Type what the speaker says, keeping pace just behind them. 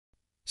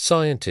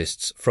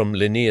Scientists from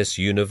Linnaeus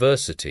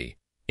University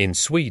in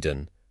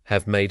Sweden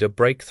have made a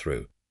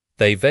breakthrough.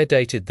 They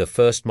validated the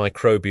first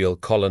microbial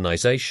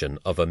colonization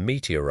of a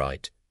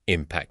meteorite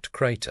impact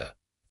crater.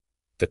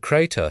 The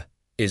crater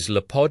is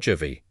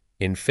Lepojärvi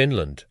in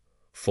Finland,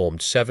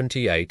 formed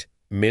 78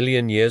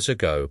 million years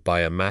ago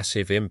by a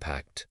massive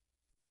impact.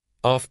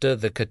 After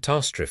the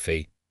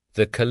catastrophe,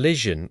 the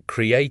collision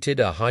created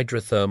a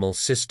hydrothermal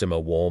system, a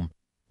warm,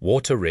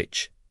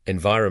 water-rich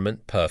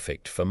environment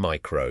perfect for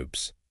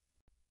microbes.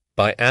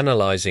 By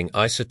analyzing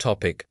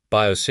isotopic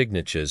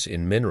biosignatures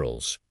in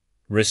minerals,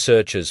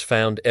 researchers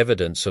found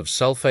evidence of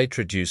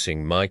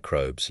sulfate-reducing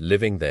microbes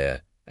living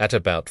there at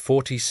about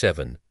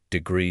 47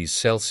 degrees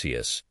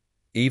Celsius,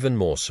 even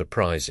more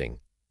surprising.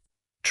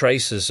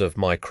 Traces of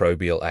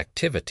microbial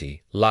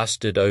activity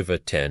lasted over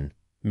 10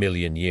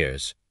 million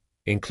years,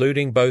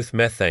 including both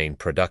methane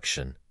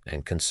production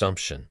and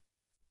consumption.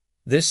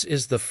 This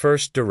is the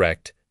first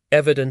direct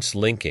evidence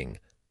linking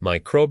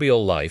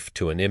microbial life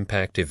to an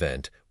impact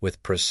event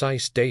with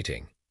precise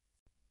dating.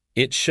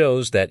 It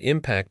shows that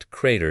impact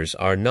craters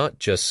are not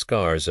just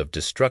scars of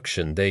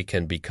destruction, they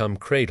can become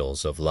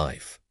cradles of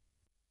life.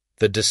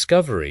 The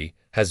discovery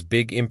has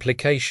big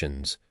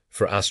implications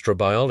for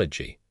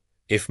astrobiology,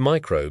 if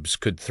microbes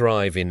could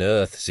thrive in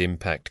Earth's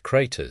impact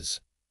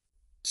craters.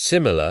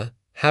 Similar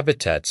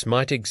habitats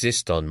might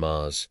exist on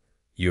Mars,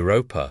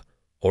 Europa,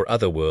 or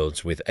other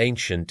worlds with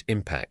ancient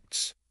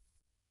impacts.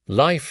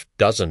 Life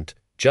doesn't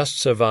just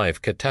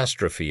survive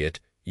catastrophe, it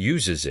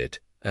uses it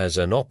as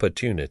an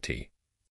opportunity.